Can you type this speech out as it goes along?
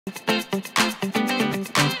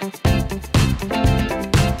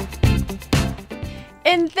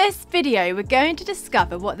In this video, we're going to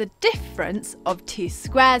discover what the difference of two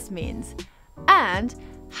squares means and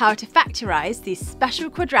how to factorise these special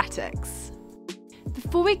quadratics.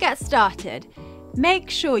 Before we get started, make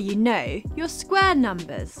sure you know your square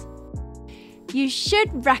numbers. You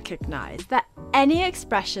should recognise that any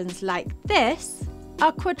expressions like this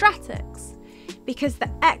are quadratics because the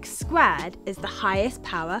x squared is the highest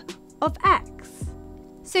power of x.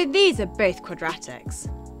 So these are both quadratics.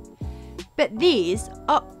 But these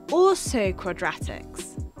are also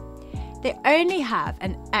quadratics. They only have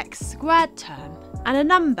an x squared term and a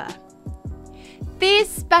number. These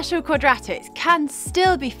special quadratics can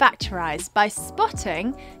still be factorised by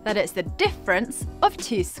spotting that it's the difference of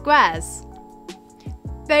two squares.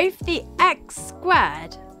 Both the x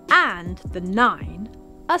squared and the 9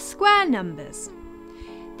 are square numbers.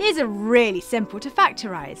 These are really simple to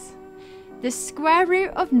factorise. The square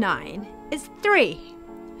root of 9 is 3.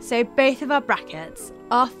 So both of our brackets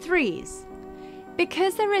are 3's.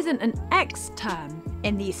 Because there isn't an x term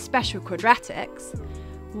in these special quadratics,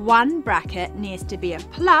 one bracket needs to be a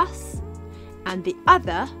plus and the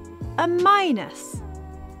other a minus.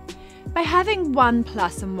 By having one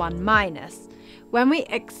plus and one minus, when we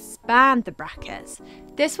expand the brackets,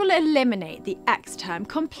 this will eliminate the x term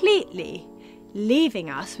completely, leaving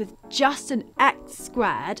us with just an x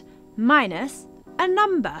squared minus a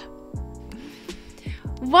number.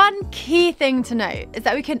 One key thing to note is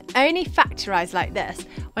that we can only factorise like this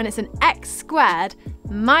when it's an x squared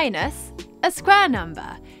minus a square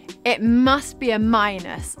number. It must be a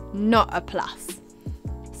minus, not a plus.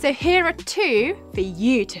 So here are two for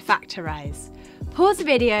you to factorise. Pause the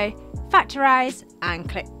video, factorise and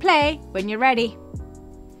click play when you're ready.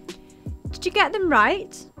 Did you get them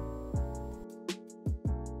right?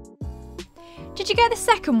 Did you get the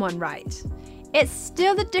second one right? It's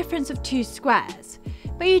still the difference of two squares,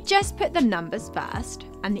 but you just put the numbers first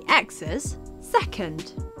and the x's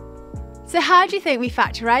second. So how do you think we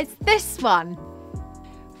factorise this one?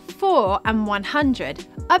 4 and 100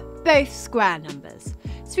 are both square numbers,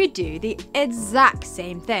 so we do the exact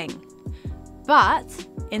same thing. But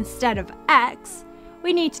instead of x,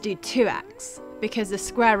 we need to do 2x because the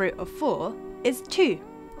square root of 4 is 2.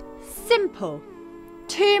 Simple.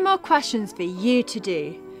 2 more questions for you to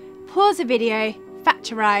do. Pause the video,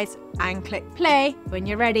 factorise and click play when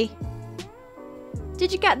you're ready.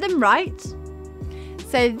 Did you get them right?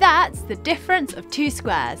 So that's the difference of two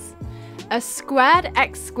squares. A squared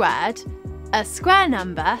x squared, a square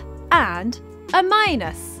number and a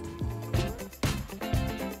minus.